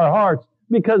flow from our hearts,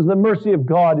 because the mercy of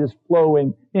God is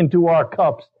flowing into our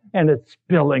cups and it's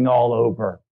spilling all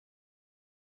over.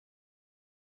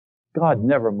 God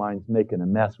never minds making a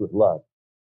mess with love.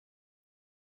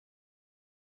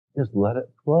 Just let it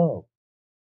flow.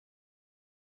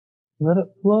 Let it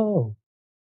flow.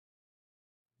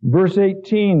 Verse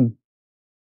 18,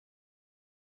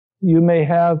 you may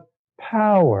have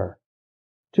power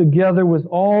together with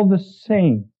all the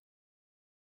saints.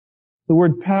 The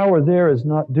word power there is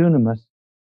not dunamis.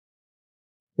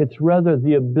 It's rather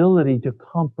the ability to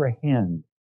comprehend.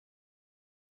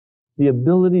 The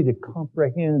ability to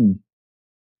comprehend.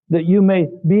 That you may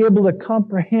be able to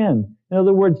comprehend. In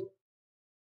other words,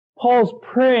 Paul's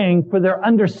praying for their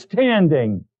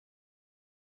understanding.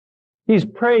 He's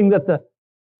praying that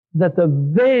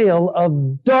the veil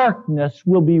of darkness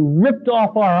will be ripped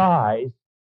off our eyes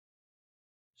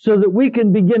so that we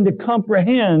can begin to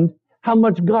comprehend how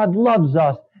much God loves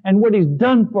us and what He's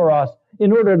done for us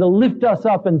in order to lift us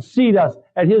up and seat us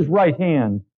at His right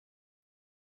hand.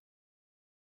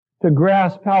 To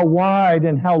grasp how wide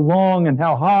and how long and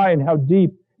how high and how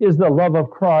deep is the love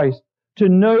of Christ. To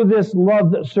know this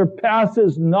love that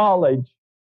surpasses knowledge.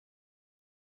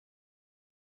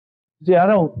 See, I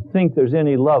don't think there's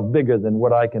any love bigger than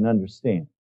what I can understand.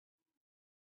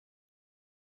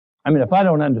 I mean, if I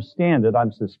don't understand it,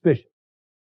 I'm suspicious.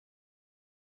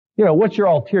 You know, what's your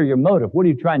ulterior motive? What are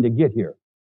you trying to get here?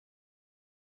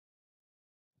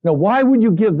 Now, why would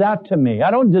you give that to me?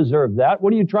 I don't deserve that.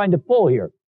 What are you trying to pull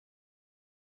here?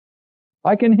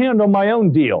 I can handle my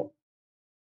own deal.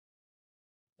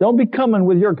 Don't be coming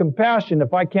with your compassion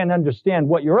if I can't understand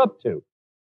what you're up to.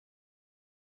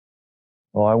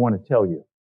 Oh, I want to tell you,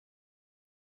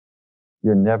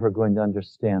 you're never going to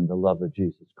understand the love of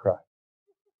Jesus Christ.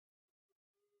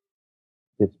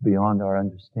 It's beyond our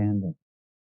understanding.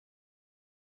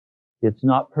 It's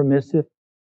not permissive.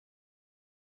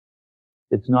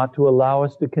 It's not to allow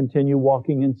us to continue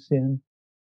walking in sin.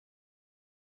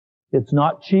 It's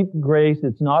not cheap grace.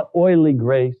 It's not oily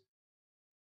grace.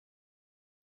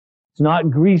 It's not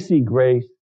greasy grace.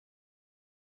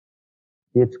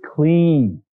 It's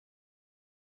clean.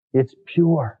 It's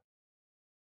pure.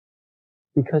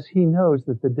 Because He knows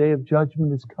that the day of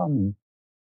judgment is coming,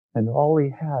 and all He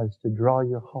has to draw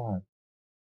your heart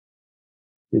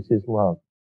is His love.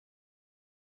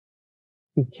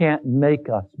 He can't make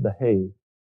us behave.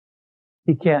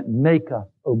 He can't make us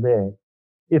obey.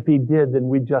 If He did, then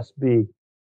we'd just be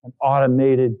an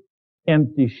automated,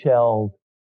 empty-shelled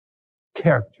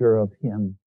character of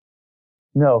Him.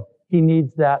 No, He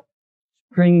needs that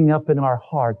springing up in our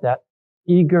heart, that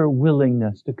eager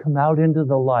willingness to come out into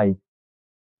the light.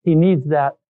 He needs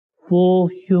that full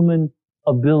human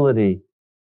ability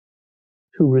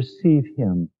to receive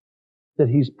Him that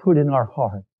He's put in our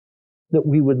heart, that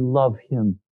we would love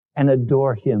Him and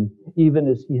adore Him even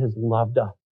as He has loved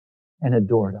us and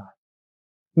adored us.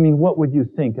 I mean, what would you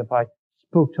think if I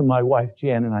spoke to my wife,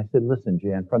 Jan, and I said, listen,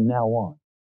 Jan, from now on,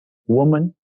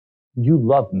 woman, you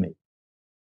love me.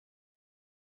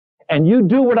 And you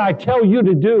do what I tell you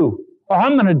to do, or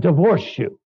I'm going to divorce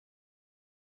you.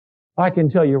 I can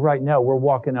tell you right now, we're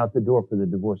walking out the door for the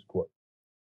divorce court.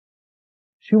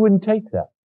 She wouldn't take that.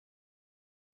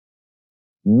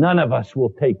 None of us will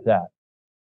take that.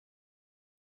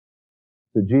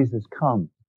 So Jesus comes,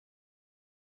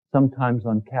 sometimes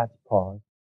on cat's paws,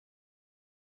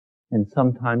 and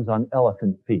sometimes on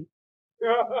elephant feet,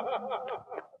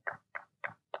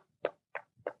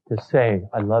 to say,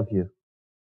 I love you.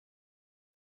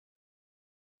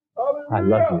 I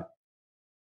love you.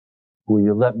 Will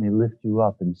you let me lift you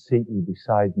up and seat you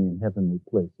beside me in heavenly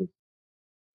places?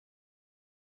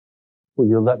 Will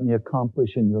you let me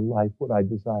accomplish in your life what I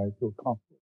desire to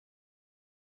accomplish?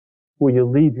 Will you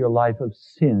leave your life of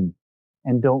sin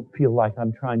and don't feel like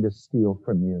I'm trying to steal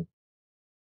from you?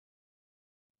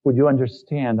 Would you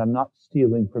understand I'm not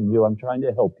stealing from you, I'm trying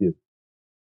to help you.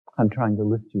 I'm trying to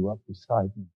lift you up beside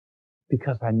me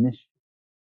because I miss you.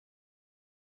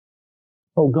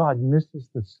 Oh, God misses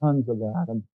the sons of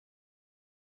Adam.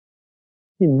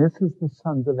 He misses the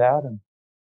sons of Adam.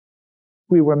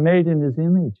 We were made in His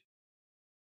image.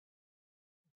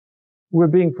 We're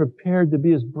being prepared to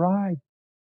be His bride.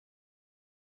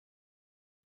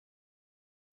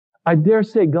 I dare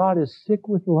say God is sick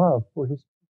with love for His people.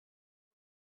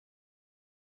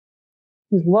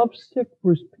 He's love sick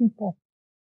for His people.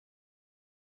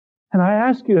 And I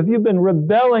ask you, have you been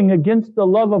rebelling against the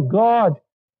love of God?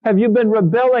 Have you been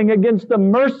rebelling against the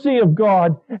mercy of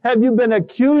God? Have you been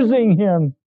accusing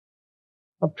Him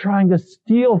of trying to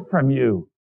steal from you?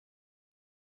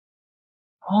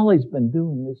 All He's been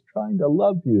doing is trying to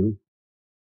love you.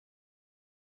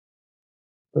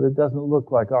 But it doesn't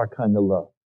look like our kind of love.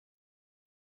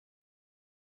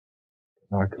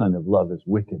 Our kind of love is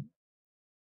wicked.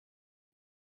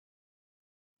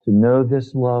 To know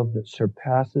this love that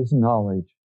surpasses knowledge,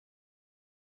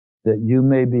 that you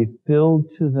may be filled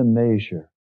to the measure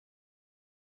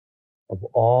of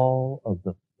all of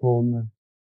the fullness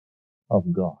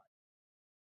of God.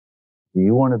 Do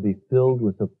you want to be filled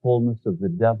with the fullness of the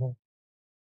devil?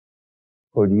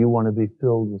 Or do you want to be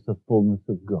filled with the fullness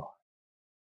of God?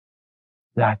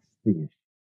 That's the issue.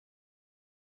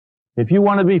 If you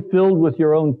want to be filled with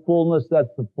your own fullness,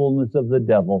 that's the fullness of the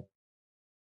devil.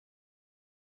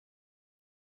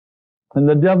 And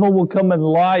the devil will come and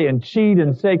lie and cheat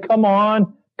and say, come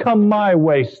on, come my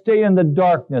way, stay in the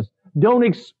darkness. Don't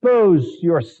expose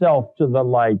yourself to the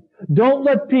light. Don't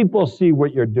let people see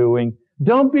what you're doing.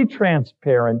 Don't be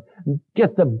transparent.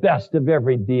 Get the best of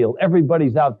every deal.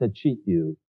 Everybody's out to cheat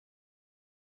you.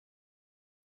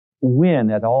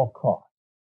 Win at all costs.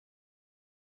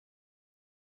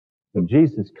 So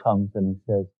Jesus comes and He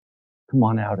says, come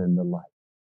on out in the light.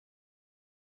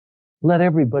 Let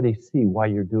everybody see why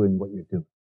you're doing what you're doing.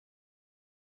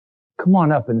 Come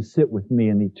on up and sit with me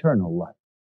in eternal life.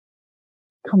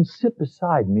 Come sit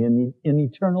beside me in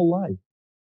eternal life.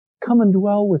 Come and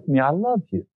dwell with me. I love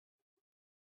you.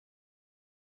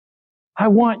 I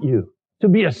want you to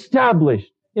be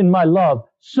established in my love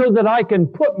so that I can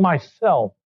put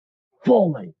myself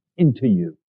fully into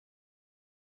you.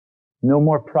 No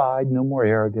more pride, no more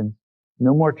arrogance,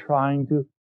 no more trying to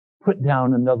put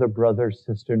down another brother or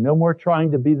sister, no more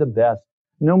trying to be the best,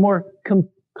 no more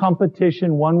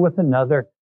competition one with another.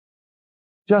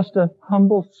 Just a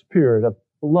humble spirit of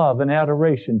love and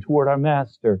adoration toward our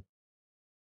Master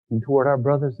and toward our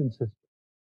brothers and sisters.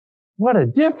 What a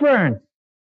difference!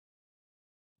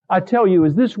 I tell you,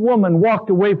 as this woman walked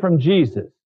away from Jesus,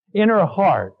 in her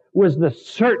heart was the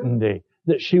certainty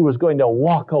that she was going to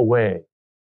walk away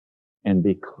and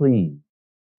be clean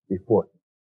before him.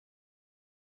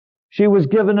 She was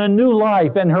given a new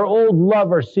life, and her old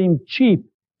lover seemed cheap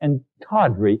and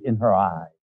tawdry in her eyes.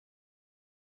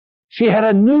 She had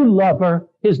a new lover.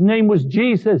 His name was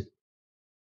Jesus.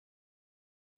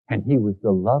 And he was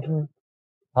the lover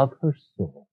of her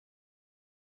soul.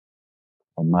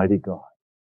 Almighty God,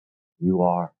 you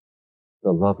are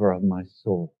the lover of my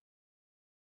soul.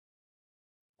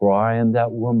 For I am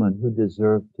that woman who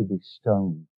deserved to be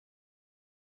stoned.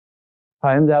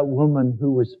 I am that woman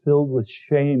who was filled with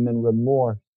shame and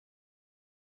remorse,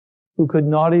 who could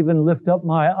not even lift up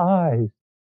my eyes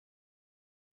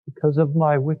because of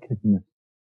my wickedness.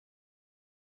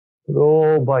 But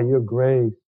oh, by your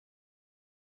grace,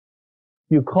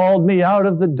 you called me out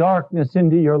of the darkness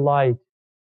into your light.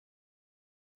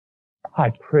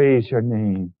 I praise your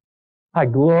name. I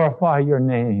glorify your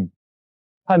name.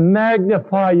 I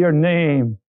magnify your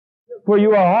name, for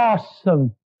you are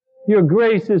awesome. Your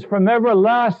grace is from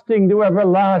everlasting to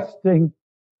everlasting.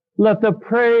 Let the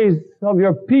praise of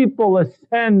your people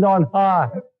ascend on high.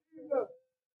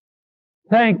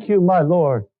 Thank you, my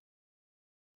Lord.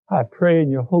 I pray in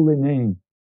your holy name.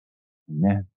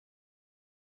 Amen.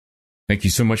 Thank you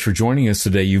so much for joining us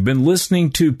today. You've been listening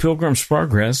to Pilgrim's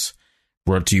Progress,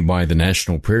 brought to you by the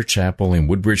National Prayer Chapel in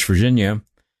Woodbridge, Virginia.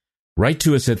 Write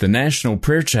to us at the National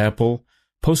Prayer Chapel,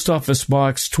 Post Office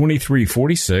Box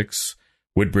 2346,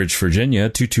 Woodbridge, Virginia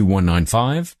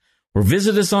 22195, or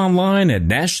visit us online at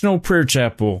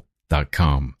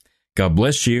nationalprayerchapel.com. God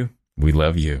bless you. We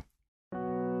love you.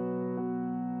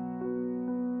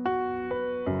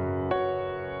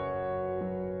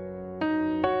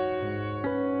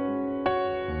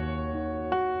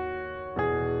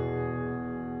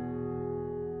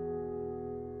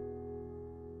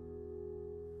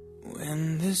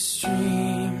 When the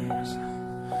streams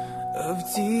of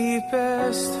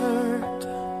deepest hurt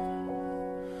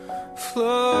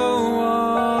flow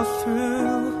all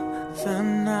through the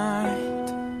night,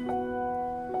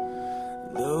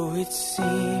 though it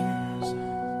seems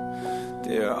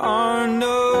there are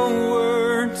no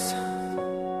words,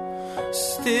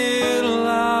 still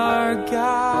our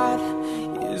God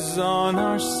is on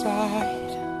our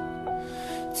side.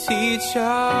 Teach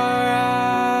our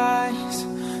eyes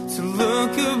to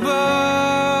look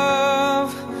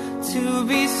above, to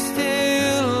be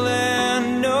still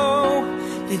and know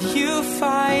that you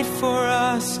fight for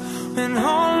us when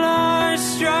all our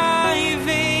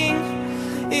striving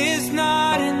is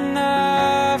not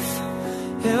enough.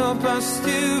 Help us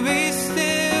to be still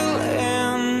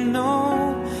and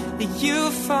know that you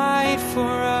fight for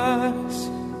us.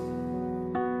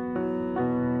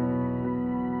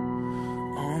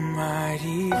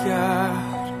 Almighty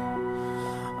God,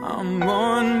 I'm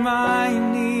on my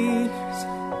knees.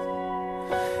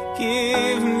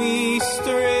 Give me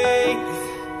strength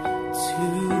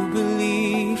to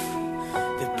believe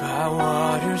that by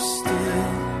water still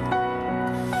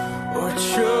or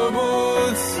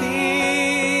troubled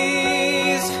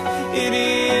seas, it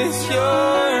is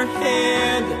your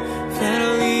hand that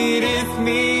leadeth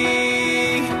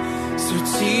me. So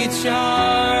teach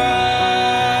our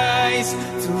eyes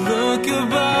to look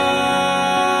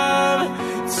above,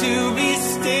 to be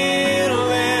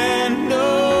still and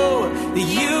know that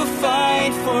you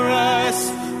fight for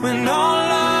us when all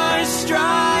our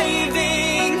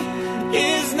striving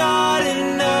is not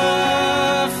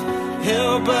enough.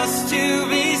 Help us to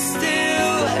be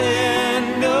still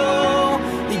and know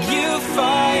that you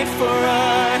fight for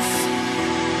us.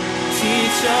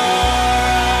 Teach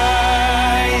our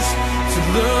eyes to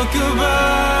look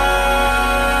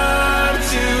above,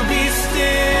 to be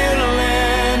still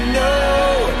and know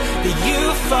that you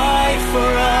fight for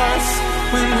us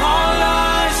when all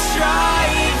our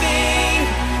striving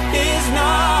is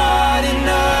not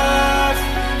enough.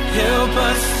 Help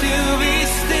us to be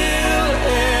still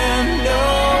and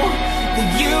know that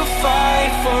you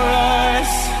fight for us.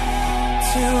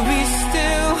 To be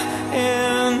still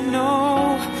and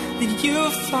know that you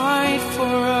fight for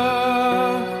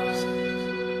us.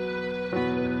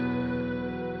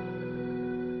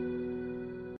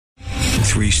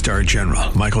 3-star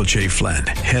General Michael J. Flynn,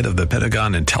 head of the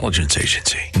Pentagon Intelligence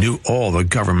Agency, knew all the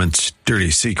government's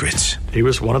dirty secrets. He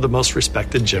was one of the most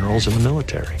respected generals in the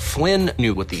military. Flynn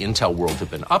knew what the intel world had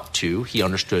been up to. He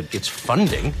understood its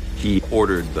funding. He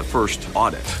ordered the first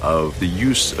audit of the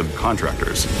use of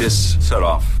contractors. This set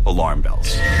off alarm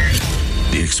bells.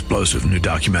 The explosive new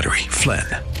documentary, Flynn,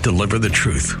 Deliver the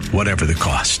Truth, Whatever the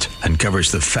Cost, uncovers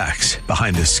the facts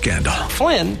behind this scandal.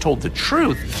 Flynn told the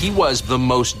truth. He was the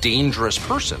most dangerous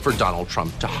person for Donald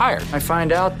Trump to hire. I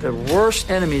find out the worst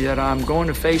enemy that I'm going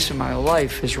to face in my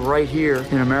life is right here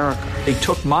in America. They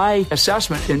took my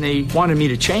assessment and they wanted me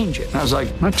to change it. And I was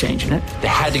like, I'm not changing it. They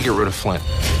had to get rid of Flynn.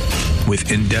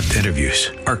 With in-depth interviews,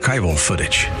 archival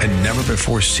footage, and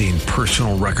never-before-seen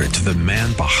personal records of the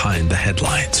man behind the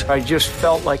headlines. I just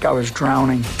felt like I was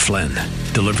drowning. Flynn,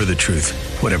 Deliver the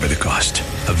Truth, Whatever the Cost.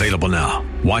 Available now.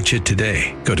 Watch it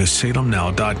today. Go to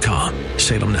salemnow.com.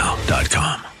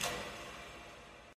 salemnow.com.